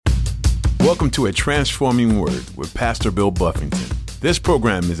Welcome to A Transforming Word with Pastor Bill Buffington. This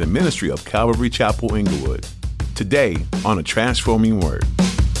program is a ministry of Calvary Chapel, Inglewood. Today on A Transforming Word.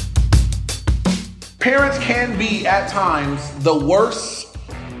 Parents can be, at times, the worst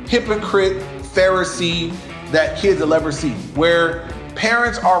hypocrite Pharisee that kids will ever see, where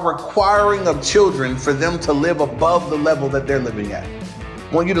parents are requiring of children for them to live above the level that they're living at.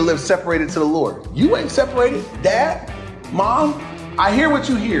 Want you to live separated to the Lord. You ain't separated, Dad, Mom. I hear what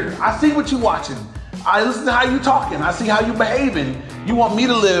you hear. I see what you watching. I listen to how you talking. I see how you behaving. You want me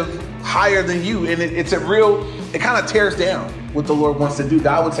to live higher than you. And it kind of tears down what the Lord wants to do.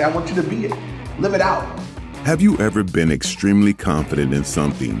 God would say, I want you to be it. Live it out. Have you ever been extremely confident in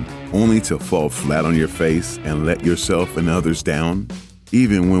something only to fall flat on your face and let yourself and others down?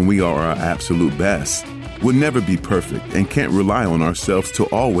 Even when we are our absolute best, we'll never be perfect and can't rely on ourselves to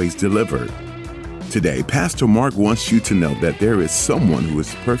always deliver. Today, Pastor Mark wants you to know that there is someone who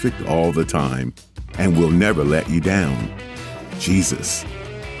is perfect all the time and will never let you down. Jesus.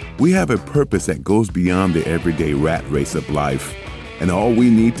 We have a purpose that goes beyond the everyday rat race of life, and all we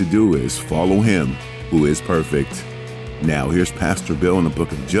need to do is follow him who is perfect. Now, here's Pastor Bill in the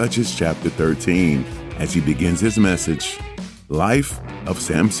book of Judges, chapter 13, as he begins his message, Life of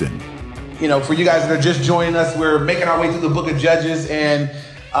Samson. You know, for you guys that are just joining us, we're making our way through the book of Judges, and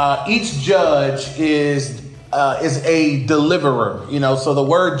each judge is a deliverer. You know, so the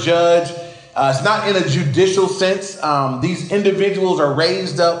word judge, it's not in a judicial sense. These individuals are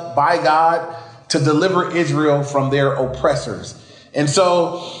raised up by God to deliver Israel from their oppressors. And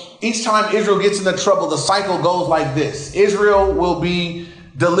so each time Israel gets into trouble, the cycle goes like this. Israel will be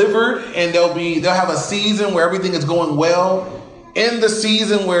delivered, and they'll have a season where everything is going well. In the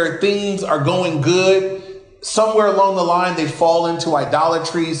season where things are going good, somewhere along the line, they fall into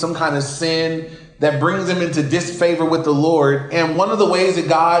idolatry, some kind of sin that brings them into disfavor with the Lord. And one of the ways that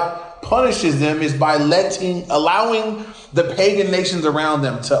God punishes them is by allowing the pagan nations around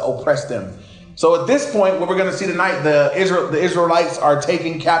them to oppress them. So at this point, what we're going to see tonight, the Israelites are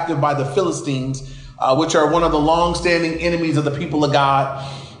taken captive by the Philistines, which are one of the long-standing enemies of the people of God.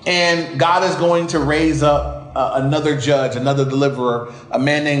 And God is going to raise up another judge, another deliverer, a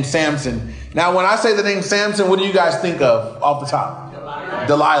man named Samson. Now, when I say the name Samson, what do you guys think of off the top?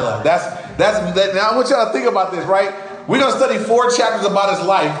 Delilah. Now I want y'all to think about this, right? We're going to study 4 chapters about his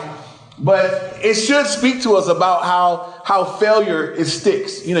life, but it should speak to us about how failure, it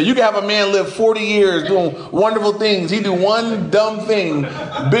sticks. You know, you can have a man live 40 years doing wonderful things. He do one dumb thing,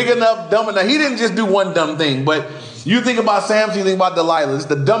 big enough, dumb enough. He didn't just do one dumb thing, but you think about Samson, you think about Delilah. It's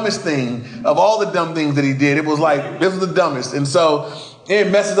the dumbest thing of all the dumb things that he did. It was like, this was the dumbest. And so it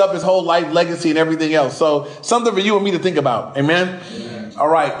messes up his whole life legacy and everything else. So something for you and me to think about. Amen? Amen. All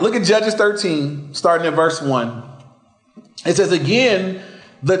right. Look at Judges 13, starting at verse 1. It says, again,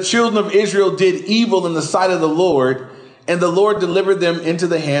 the children of Israel did evil in the sight of the Lord, and the Lord delivered them into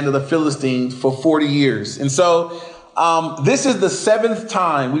the hand of the Philistines for 40 years. And so this is the 7th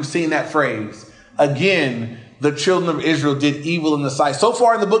time we've seen that phrase. Again, the children of Israel did evil in the sight. So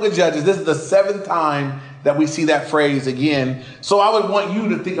far in the book of Judges, this is the 7th time that we see that phrase again. So I would want you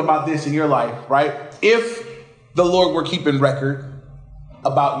to think about this in your life, right? If the Lord were keeping record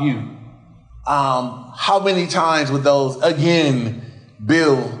about you, how many times would those, again,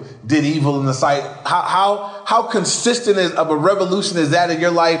 Bill did evil in the sight? How consistent of a revolution is that in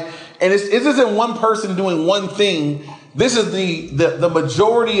your life? And it isn't one person doing one thing. This is the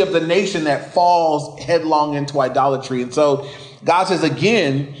majority of the nation that falls headlong into idolatry. And so God says,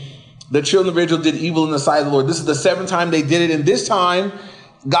 again, the children of Israel did evil in the sight of the Lord. This is the 7th time they did it. And this time,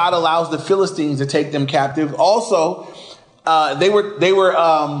 God allows the Philistines to take them captive. Also,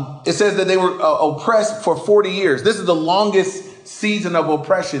 it says that they were oppressed for 40 years. This is the longest season of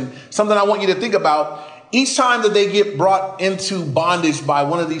oppression. Something I want you to think about. Each time that they get brought into bondage by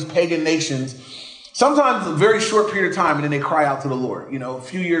one of these pagan nations, sometimes a very short period of time, and then they cry out to the Lord. You know, a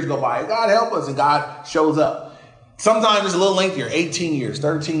few years go by, God help us, and God shows up. Sometimes it's a little lengthier, 18 years,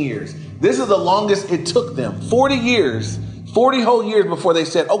 13 years. This is the longest it took them, 40 years, 40 whole years before they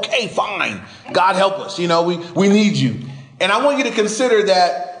said, okay, fine, God help us. You know, we need you. And I want you to consider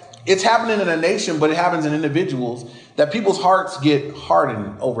that it's happening in a nation, but it happens in individuals, that people's hearts get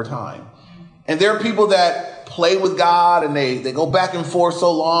hardened over time. And there are people that play with God and they go back and forth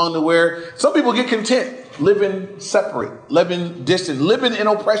so long to where some people get content living separate, living distant, living in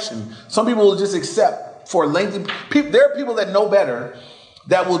oppression. Some people will just accept for lengthy. There are people that know better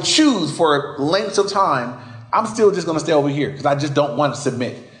that will choose for lengths of time. I'm still just going to stay over here because I just don't want to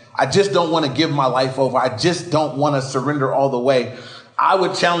submit. I just don't want to give my life over. I just don't want to surrender all the way. I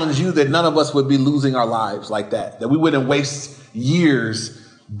would challenge you that none of us would be losing our lives like that we wouldn't waste years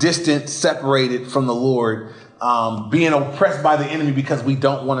distant, separated from the Lord, being oppressed by the enemy because we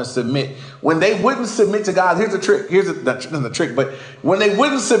don't want to submit. When they wouldn't submit to God, here's the trick. The trick. But when they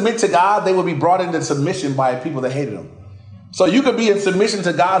wouldn't submit to God, they would be brought into submission by people that hated them. So you could be in submission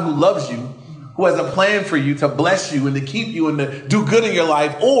to God who loves you, who has a plan for you to bless you and to keep you and to do good in your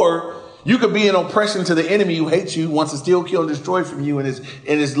life, or you could be in oppression to the enemy who hates you, wants to steal, kill, and destroy from you, and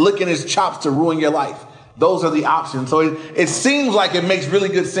is licking his chops to ruin your life. Those are the options. So it seems like it makes really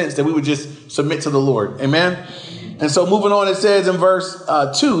good sense that we would just submit to the Lord. Amen. And so moving on, it says in verse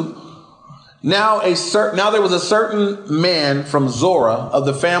 2, now there was a certain man from Zorah of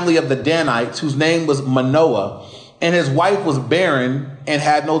the family of the Danites, whose name was Manoah, and his wife was barren and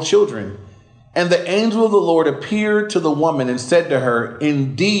had no children. And the angel of the Lord appeared to the woman and said to her,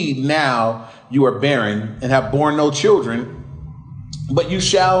 indeed, now you are barren and have borne no children, but you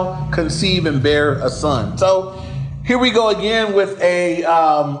shall conceive and bear a son. So here we go again with a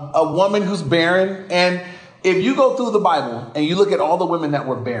woman who's barren. And if you go through the Bible and you look at all the women that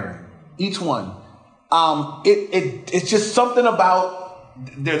were barren, each one, it's just something about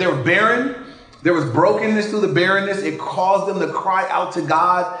they were barren. There was brokenness through the barrenness. It caused them to cry out to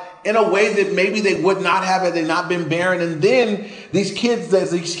God in a way that maybe they would not have had they not been barren. And then these kids, as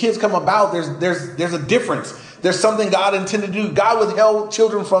these kids come about, there's a difference. There's something God intended to do. God withheld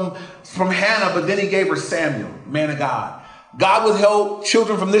children from Hannah, but then he gave her Samuel, man of God. God withheld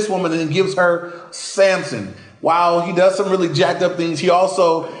children from this woman and then gives her Samson. While he does some really jacked up things, he does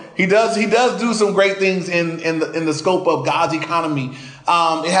do some great things in the scope of God's economy.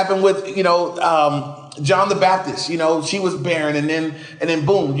 It happened with, John the Baptist. She was barren, and then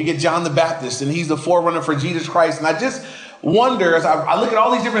boom, you get John the Baptist, and he's the forerunner for Jesus Christ. And I just wonder, as I look at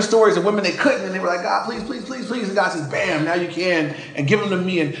all these different stories of women that couldn't, and they were like, God, please, please, please, please. And God says, bam, now you can, and give them to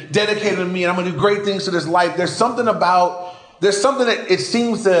me and dedicate them to me, and I'm going to do great things to this life. There's something that it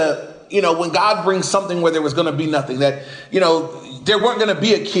seems to, when God brings something where there was going to be nothing, that, there weren't going to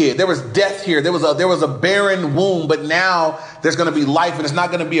be a kid. There was death here. There was a barren womb, but now there's going to be life, and it's not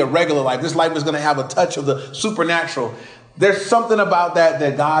going to be a regular life. This life is going to have a touch of the supernatural. There's something about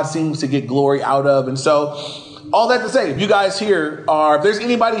that God seems to get glory out of. And so all that to say, if you guys here if there's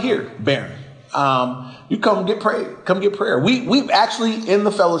anybody here barren, you come get prayer. We've actually in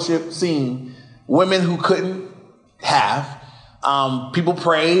the fellowship seen women who couldn't have. People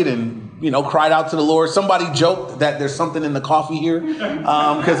prayed and, cried out to the Lord. Somebody joked that there's something in the coffee here.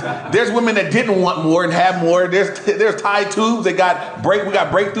 Because there's women that didn't want more and have more. There's Tide tubes that we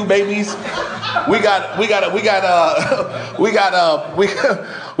got breakthrough babies. What's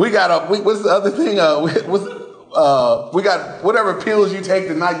the other thing? We got whatever pills you take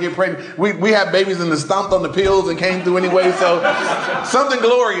to not get pregnant. We have babies and stomped on the pills and came through anyway. So something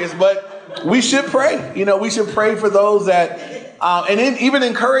glorious, but we should pray. We should pray for those that, and then even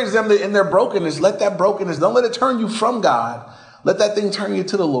encourage them in their brokenness. Let that brokenness, don't let it turn you from God. Let that thing turn you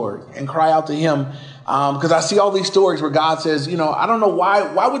to the Lord and cry out to him. Because I see all these stories where God says, I don't know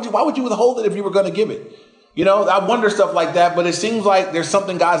why would you withhold it if you were going to give it? I wonder stuff like that, but it seems like there's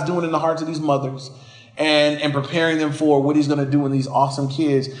something God's doing in the hearts of these mothers and preparing them for what he's going to do in these awesome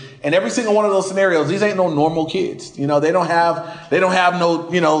kids. And every single one of those scenarios, these ain't no normal kids. They don't have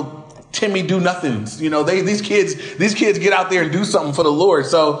no, Timmy do nothings. These kids get out there and do something for the Lord.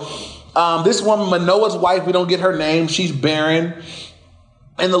 So this woman, Manoah's wife, we don't get her name. She's barren.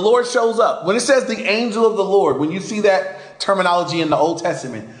 And the Lord shows up. When it says the angel of the Lord, when you see that terminology in the Old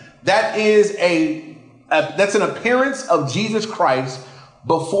Testament, that is that's an appearance of Jesus Christ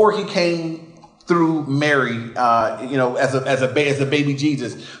before he came through Mary, as a baby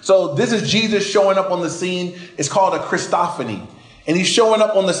Jesus. So this is Jesus showing up on the scene. It's called a Christophany. And he's showing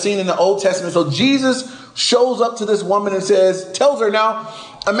up on the scene in the Old Testament. So Jesus shows up to this woman and tells her, now,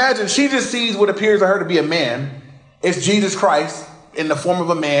 imagine she just sees what appears to her to be a man. It's Jesus Christ in the form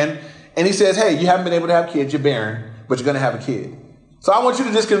of a man. And he says, hey, you haven't been able to have kids. You're barren, but you're going to have a kid. So I want you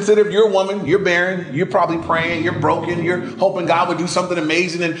to just consider, if you're a woman, you're barren, you're probably praying, you're broken, you're hoping God would do something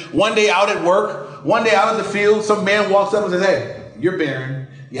amazing. And one day out at work, one day out in the field, some man walks up and says, hey, you're barren.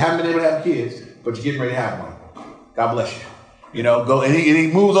 You haven't been able to have kids, but you're getting ready to have one. God bless you. Go and he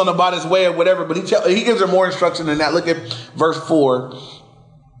moves on about his way or whatever, but he gives her more instruction than that. Look at verse 4.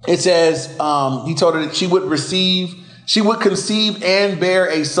 It says, he told her that she would conceive and bear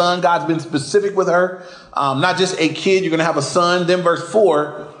a son. God's been specific with her. Not just a kid, you're going to have a son. Then verse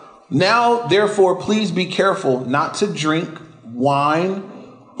 4, now, therefore, please be careful not to drink wine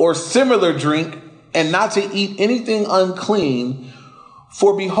or similar drink and not to eat anything unclean.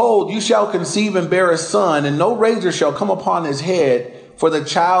 For behold, you shall conceive and bear a son, and no razor shall come upon his head, for the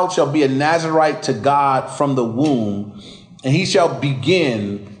child shall be a Nazarite to God from the womb, and he shall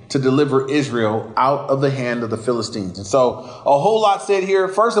begin to deliver Israel out of the hand of the Philistines. And so a whole lot said here.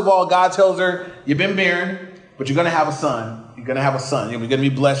 First of all, God tells her, you've been barren, but you're going to have a son. You're going to have a son. You're going to be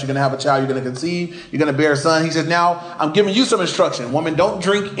blessed. You're going to have a child. You're going to conceive. You're going to bear a son. He says, now I'm giving you some instruction. Woman, don't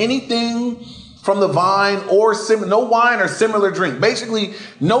drink anything from the vine or no wine or similar drink. Basically,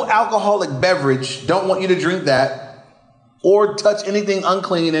 no alcoholic beverage. Don't want you to drink that or touch anything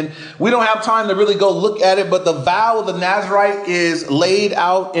unclean. And we don't have time to really go look at it, but the vow of the Nazarite is laid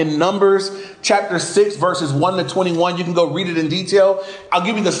out in Numbers chapter 6, verses 1 to 21. You can go read it in detail. I'll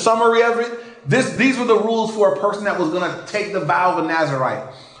give you the summary of it. These were the rules for a person that was going to take the vow of a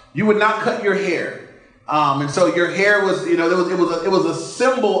Nazarite. You would not cut your hair. And so your hair was, it was a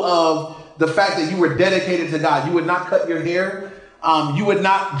symbol of the fact that you were dedicated to God. You would not cut your hair. You would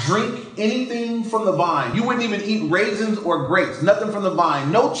not drink anything from the vine. You wouldn't even eat raisins or grapes, nothing from the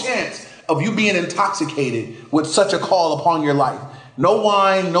vine. No chance of you being intoxicated with such a call upon your life. No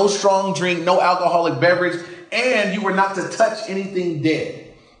wine, no strong drink, no alcoholic beverage, and you were not to touch anything dead.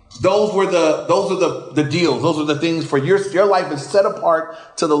 Those are the deals. Those are the things for your life is set apart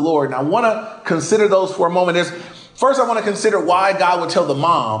to the Lord. And I want to consider those for a moment. First, I want to consider why God would tell the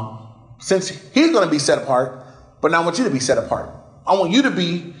mom, since he's going to be set apart, but now I want you to be set apart. I want you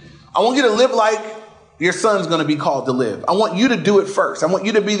to live like your son's going to be called to live. I want you to do it first. I want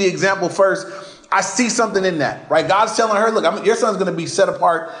you to be the example first. I see something in that, right? God's telling her, look, your son's going to be set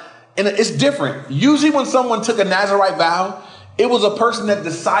apart. And it's different. Usually when someone took a Nazarite vow, it was a person that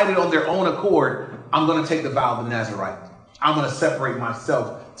decided on their own accord, I'm going to take the vow of the Nazarite. I'm going to separate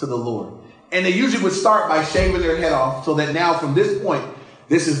myself to the Lord. And they usually would start by shaving their head off so that now from this point,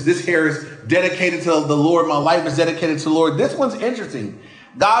 this hair is dedicated to the Lord. My life is dedicated to the Lord. This one's interesting.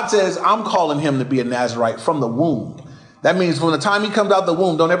 God says, I'm calling him to be a Nazarite from the womb. That means from the time he comes out the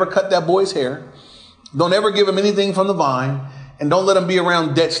womb, don't ever cut that boy's hair. Don't ever give him anything from the vine. And don't let him be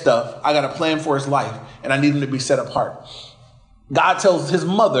around dead stuff. I got a plan for his life, and I need him to be set apart. God tells his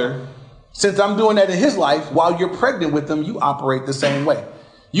mother, since I'm doing that in his life, while you're pregnant with him, you operate the same way.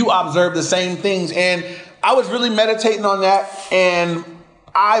 You observe the same things. And I was really meditating on that. And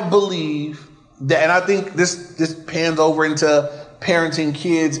I believe that, and I think this pans over into parenting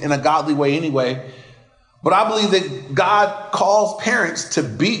kids in a godly way anyway. But I believe that God calls parents to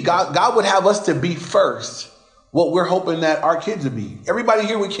be, God would have us to be first what we're hoping that our kids would be. Everybody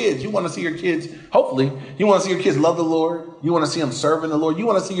here with kids, you want to see your kids, hopefully, you want to see your kids love the Lord. You want to see them serving the Lord. You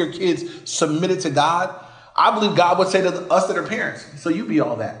want to see your kids submitted to God. I believe God would say to us that are parents, so you be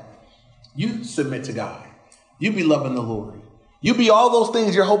all that. You submit to God. You be loving the Lord. You be all those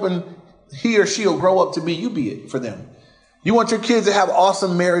things you're hoping he or she will grow up to be. You be it for them. You want your kids to have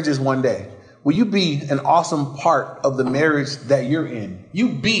awesome marriages one day. Will you be an awesome part of the marriage that you're in? You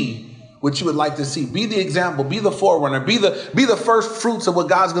be what you would like to see. Be the example, be the forerunner, be the first fruits of what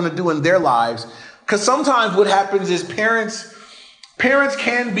God's going to do in their lives. Because sometimes what happens is parents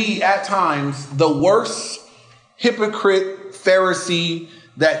can be at times the worst hypocrite Pharisee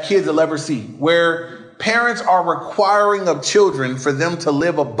that kids will ever see, where parents are requiring of children for them to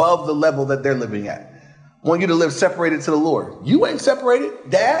live above the level that they're living at. I want you to live separated to the Lord. You ain't separated,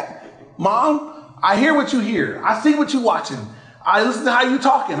 Dad, Mom. I hear what you hear. I see what you watching. I listen to how you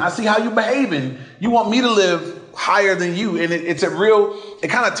talking. I see how you behaving. You want me to live higher than you. And it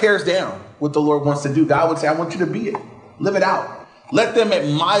kind of tears down what the Lord wants to do. God would say, I want you to be it. Live it out. Let them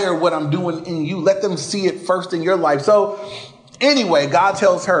admire what I'm doing in you. Let them see it first in your life. So anyway, God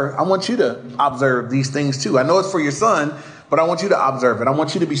tells her, I want you to observe these things too. I know it's for your son, but I want you to observe it. I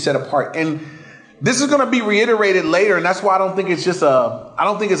want you to be set apart. And this is going to be reiterated later. And that's why I don't think it's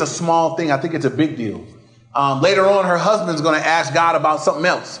a small thing. I think it's a big deal. Later on, her husband's going to ask God about something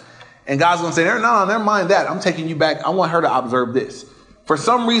else. And God's going to say, no, never mind that. I'm taking you back. I want her to observe this. For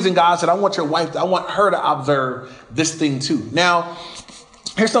some reason, God said, I want her to observe this thing too. Now,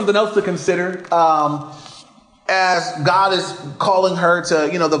 here's something else to consider. As God is calling her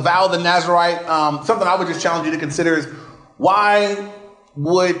to, the vow of the Nazarite, something I would just challenge you to consider is why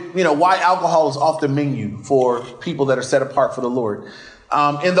alcohol is off the menu for people that are set apart for the Lord.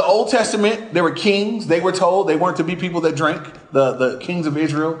 In the Old Testament, there were kings. They were told they weren't to be people that drank, the kings of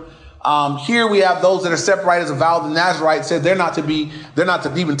Israel. Here we have those that are separated as a vow of the Nazarite said they're not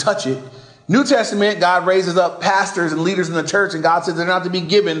to even touch it. New Testament, God raises up pastors and leaders in the church, and God says they're not to be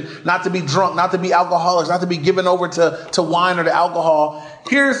given, not to be drunk, not to be alcoholics, not to be given over to wine or to alcohol.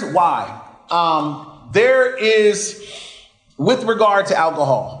 Here's why. There is, with regard to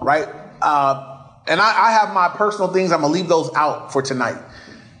alcohol, right? And I have my personal things. I'm going to leave those out for tonight.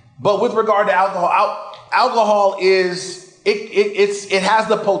 But with regard to alcohol is, it has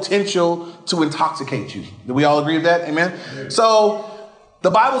the potential to intoxicate you. Do we all agree with that? Amen. So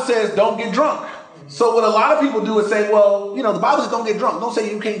the Bible says don't get drunk. So what a lot of people do is say, well, the Bible says don't get drunk. Don't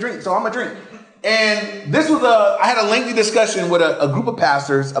say you can't drink. So I'm going to drink. And this was I had a lengthy discussion with a group of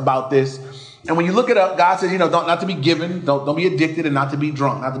pastors about this. And when you look it up, God says, not to be given, don't be addicted, and not to be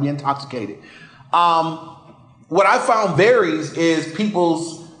drunk, not to be intoxicated. What I found varies is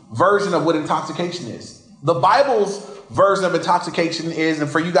people's version of what intoxication is. The Bible's version of intoxication is, and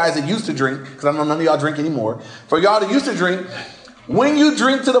for you guys that used to drink, because I know none of y'all drink anymore, for y'all that used to drink, when you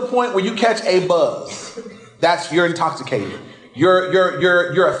drink to the point where you catch a buzz, you're intoxicated.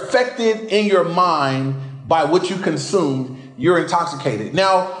 You're affected in your mind by what you consumed. You're intoxicated.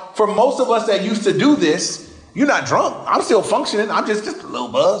 Now, for most of us that used to do this, you're not drunk. I'm still functioning. I'm just a little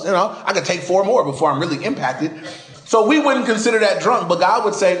buzz. I could take 4 more before I'm really impacted. So we wouldn't consider that drunk, but God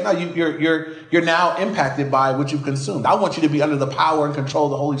would say, no, you're now impacted by what you've consumed. I want you to be under the power and control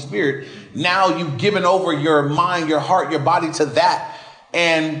of the Holy Spirit. Now you've given over your mind, your heart, your body to that.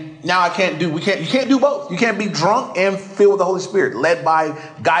 And now you can't do both. You can't be drunk and filled with the Holy Spirit, led by,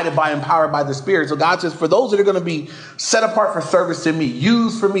 guided by, empowered by the Spirit. So God says, for those that are going to be set apart for service to me,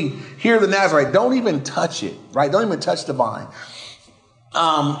 used for me, here the Nazarite, don't even touch it, right? Don't even touch the vine.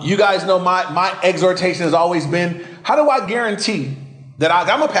 You guys know my exhortation has always been, how do I guarantee that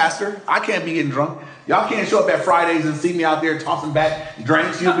I'm a pastor? I can't be getting drunk. Y'all can't show up at Fridays and see me out there tossing back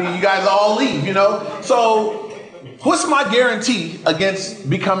drinks. You guys all leave, So what's my guarantee against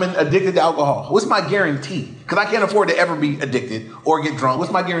becoming addicted to alcohol? What's my guarantee? Because I can't afford to ever be addicted or get drunk.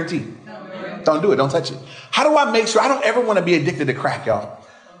 What's my guarantee? Don't do it. Don't touch it. How do I make sure I don't ever want to be addicted to crack, y'all?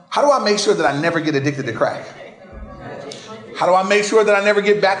 How do I make sure that I never get addicted to crack? How do I make sure that I never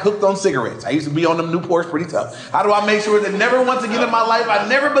get back hooked on cigarettes? I used to be on them Newports pretty tough. How do I make sure that never once again in my life I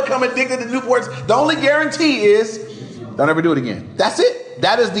never become addicted to Newports? The only guarantee is don't ever do it again. That's it.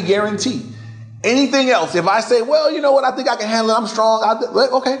 That is the guarantee. Anything else, if I say, well, you know what, I think I can handle it, I'm strong,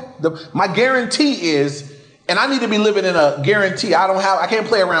 okay. My guarantee is, and I need to be living in a guarantee. I can't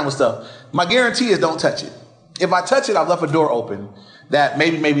play around with stuff. My guarantee is don't touch it. If I touch it, I've left a door open that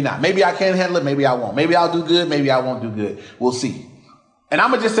maybe not. Maybe I can handle it, maybe I won't. Maybe I'll do good, maybe I won't do good. We'll see. And I'm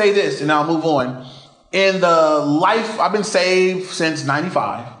going to just say this, and I'll move on. In the life, I've been saved since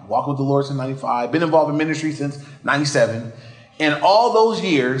 95, walked with the Lord since 95, been involved in ministry since 97. In all those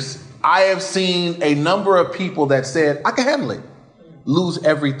years, I have seen a number of people that said, I can handle it. Lose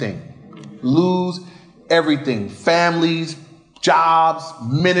everything. Families, jobs,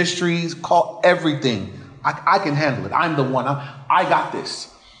 ministries, call everything. I can handle it. I'm the one. I got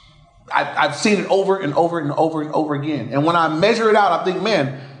this. I've seen it over and over and over and over again. And when I measure it out, I think,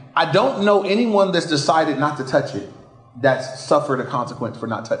 man, I don't know anyone that's decided not to touch it that's suffered a consequence for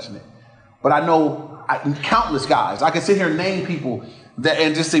not touching it. But I know countless guys. I can sit here and name people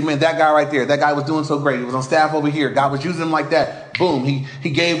and just say, man, that guy right there, that guy was doing so great. He was on staff over here. God was using him like that. Boom. He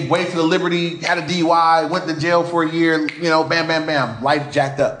gave way to the liberty, had a DUI, went to jail for a year, bam, bam, bam. Life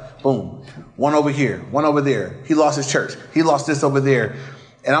jacked up. Boom. One over here, one over there. He lost his church. He lost this over there.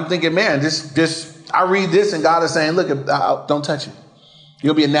 And I'm thinking, man, I read this and God is saying, look, don't touch it.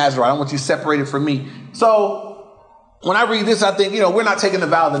 You'll be a Nazarite. I want you separated from me. So when I read this, I think, we're not taking the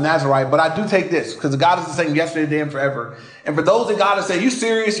vow of the Nazarite, but I do take this because God is the same yesterday, today, and forever. And for those that God is saying, you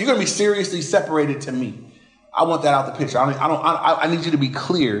serious? You're going to be seriously separated to me. I want that out the picture. I need you to be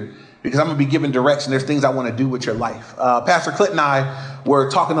clear because I'm going to be giving direction. There's things I want to do with your life. Pastor Clint and I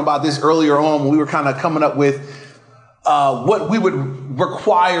were talking about this earlier on when we were kind of coming up with what we would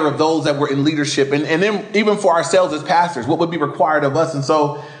require of those that were in leadership. And then even for ourselves as pastors, what would be required of us. And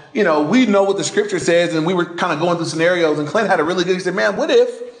so, we know what the scripture says, and we were kind of going through scenarios, and Clint had a really good, he said, man, what if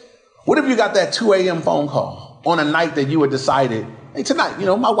you got that 2 a.m. phone call on a night that you had decided, hey, tonight,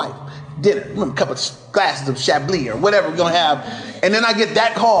 my wife, dinner, a couple of glasses of Chablis or whatever we're going to have. And then I get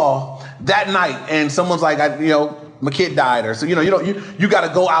that call that night, and someone's like, my kid died, or so, you got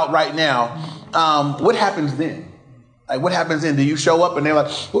to go out right now. What happens then? Like, what happens then? Do you show up and they're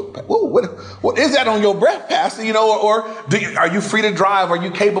like, what is that on your breath, Pastor? Or are you free to drive? Are you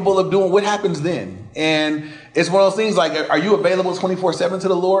capable of doing? What happens then? And it's one of those things like, are you available 24/7 to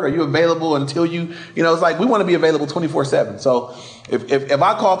the Lord? Are you available until it's like we want to be available 24/7. So if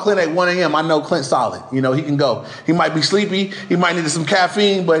I call Clint at 1 a.m., I know Clint's solid. He can go. He might be sleepy. He might need some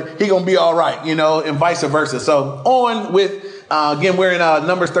caffeine, but he going to be all right, and vice versa. So on with, again, we're in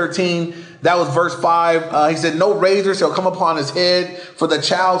Numbers 13. That was verse 5. He said, no razor shall come upon his head, for the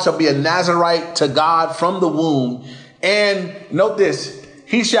child shall be a Nazarite to God from the womb. And note this,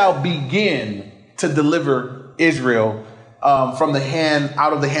 he shall begin to deliver Israel out of the hand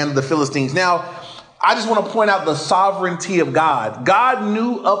of the Philistines. Now, I just want to point out the sovereignty of God. God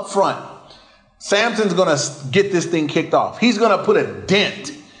knew up front Samson's going to get this thing kicked off. He's going to put a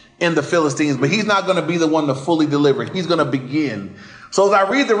dent in the Philistines, but he's not going to be the one to fully deliver. He's going to begin. So as I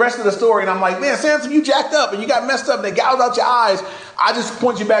read the rest of the story, and I'm like, man, Samson, you jacked up and you got messed up and they gouged out your eyes. I just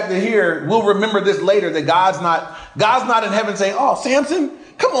point you back to here. We'll remember this later, that God's not in heaven saying, oh, Samson,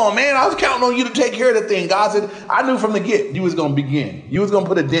 come on, man. I was counting on you to take care of the thing. God said, I knew from the get you was going to begin. You was going to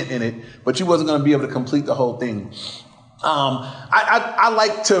put a dent in it, but you wasn't going to be able to complete the whole thing. I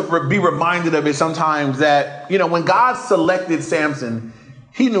like to be reminded of it sometimes that, when God selected Samson,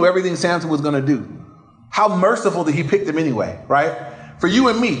 he knew everything Samson was going to do. How merciful that he picked him anyway, right? For you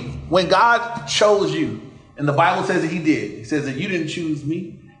and me, when God chose you, and the Bible says that he did, he says that you didn't choose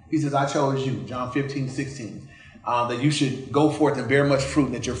me. He says, I chose you, John 15:16, that you should go forth and bear much fruit,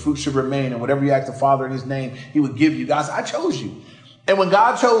 and that your fruit should remain, and whatever you ask the Father in his name, he would give you. God said, I chose you. And when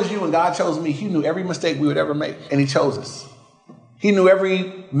God chose you and God chose me, he knew every mistake we would ever make, and he chose us. He knew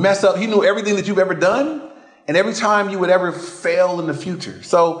every mess up. He knew everything that you've ever done, and every time you would ever fail in the future.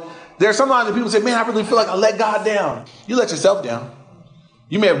 So there's sometimes that people say, man, I really feel like I let God down. You let yourself down.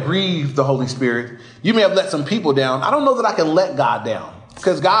 You may have grieved the Holy Spirit. You may have let some people down. I don't know that I can let God down,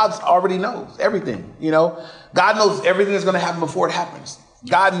 because God already knows everything. God knows everything that's going to happen before it happens.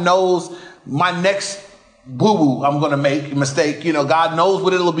 God knows my next boo-boo I'm going to make, mistake. God knows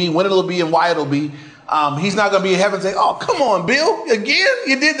what it'll be, when it'll be, and why it'll be. He's not going to be in heaven saying, oh, come on, Bill, again,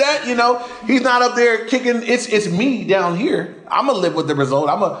 you did that. He's not up there kicking. It's me down here. I'm going to live with the result.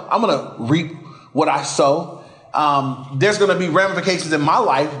 I'm going to reap what I sow. There's going to be ramifications in my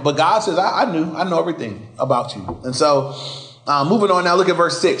life, but God says, I know everything about you. And so moving on now, look at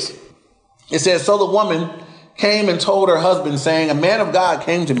verse 6. It says, so the woman came and told her husband, saying, a man of God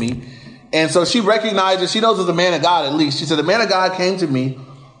came to me. And so she recognizes, she knows it's a man of God at least. She said, the man of God came to me,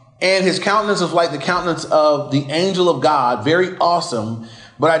 and his countenance was like the countenance of the angel of God, very awesome.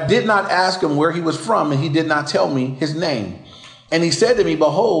 But I did not ask him where he was from, and he did not tell me his name. And he said to me,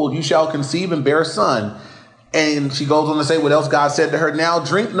 behold, you shall conceive and bear a son. And she goes on to say what else God said to her. Now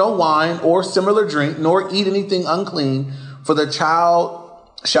drink no wine or similar drink, nor eat anything unclean, for the child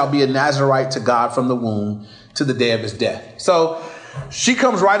shall be a Nazirite to God from the womb to the day of his death. So she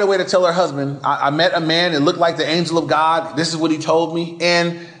comes right away to tell her husband, I met a man that looked like the angel of God. This is what he told me.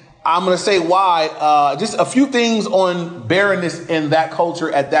 And I'm going to say why. Just a few things on barrenness in that culture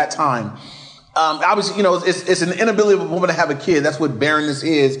at that time. Obviously, it's an inability of a woman to have a kid. That's what barrenness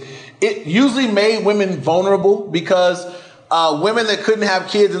is. It usually made women vulnerable because women that couldn't have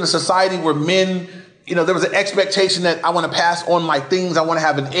kids in a society where men, there was an expectation that I want to pass on my things. I want to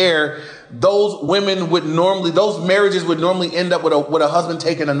have an heir. Those marriages would normally end up with a husband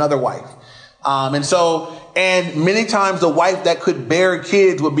taking another wife. And many times the wife that could bear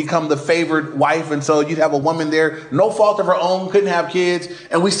kids would become the favored wife. And so you'd have a woman there, no fault of her own, couldn't have kids.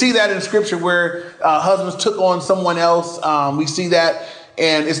 And we see that in scripture where husbands took on someone else. We see that.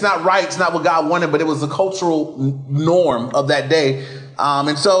 And it's not right. It's not what God wanted, but it was the cultural norm of that day.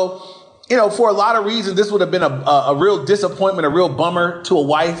 For a lot of reasons, this would have been a real disappointment, a real bummer to a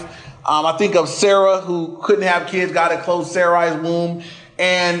wife. I think of Sarah, who couldn't have kids. God had closed Sarai's womb.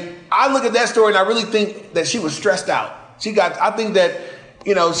 And I look at that story and I really think that she was stressed out. I think that,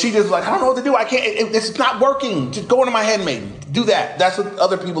 she just like, I don't know what to do. I can't, it's not working. Just go into my handmaiden. Do that. That's what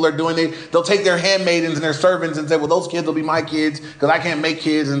other people are doing. They'll take their handmaidens and their servants and say, well, those kids will be my kids because I can't make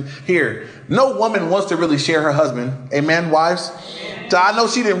kids. And here, no woman wants to really share her husband. Amen, wives? So I know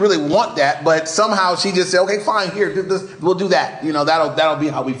she didn't really want that, but somehow she just said, okay, fine, here, we'll do that. That'll be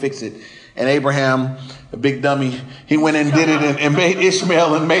how we fix it. And Abraham, the big dummy, he went and did it and made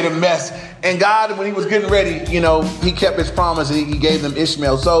Ishmael and made a mess. And God, when he was getting ready, he kept his promise and he gave them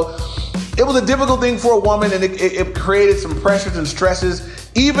Ishmael. So it was a difficult thing for a woman, and it created some pressures and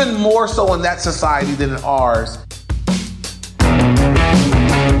stresses, even more so in that society than in ours.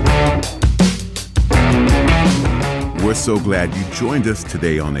 We're so glad you joined us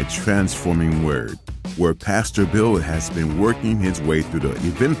today on A Transforming Word, where Pastor Bill has been working his way through the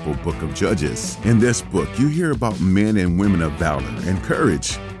eventful book of Judges. In this book, you hear about men and women of valor and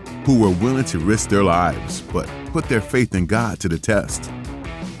courage who were willing to risk their lives, but put their faith in God to the test.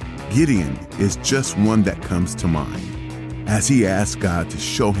 Gideon is just one that comes to mind, as he asked God to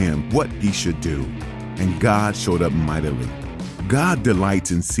show him what he should do, and God showed up mightily. God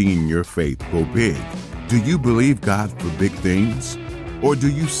delights in seeing your faith go big. Do you believe God for big things? Or do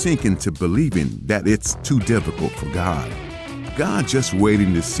you sink into believing that it's too difficult for God? God just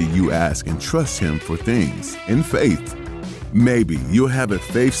waiting to see you ask and trust him for things in faith. Maybe you'll have a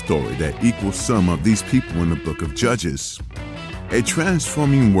faith story that equals some of these people in the book of Judges. A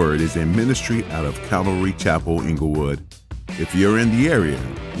Transforming Word is a ministry out of Calvary Chapel, Inglewood. If you're in the area,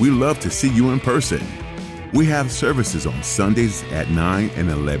 we love to see you in person. We have services on Sundays at 9 and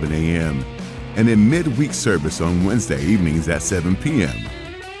 11 a.m. and a midweek service on Wednesday evenings at 7 p.m.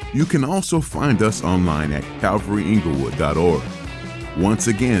 You can also find us online at calvaryinglewood.org. Once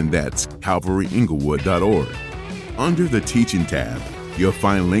again, that's calvaryinglewood.org. Under the Teaching tab, you'll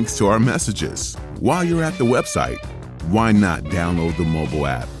find links to our messages. While you're at the website, why not download the mobile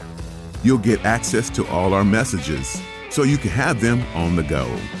app? You'll get access to all our messages so you can have them on the go.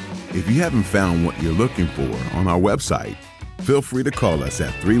 If you haven't found what you're looking for on our website, feel free to call us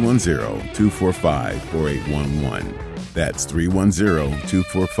at 310-245-4811. That's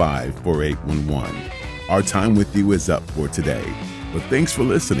 310-245-4811. Our time with you is up for today, but thanks for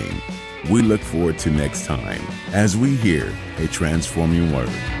listening. We look forward to next time as we hear a transforming word.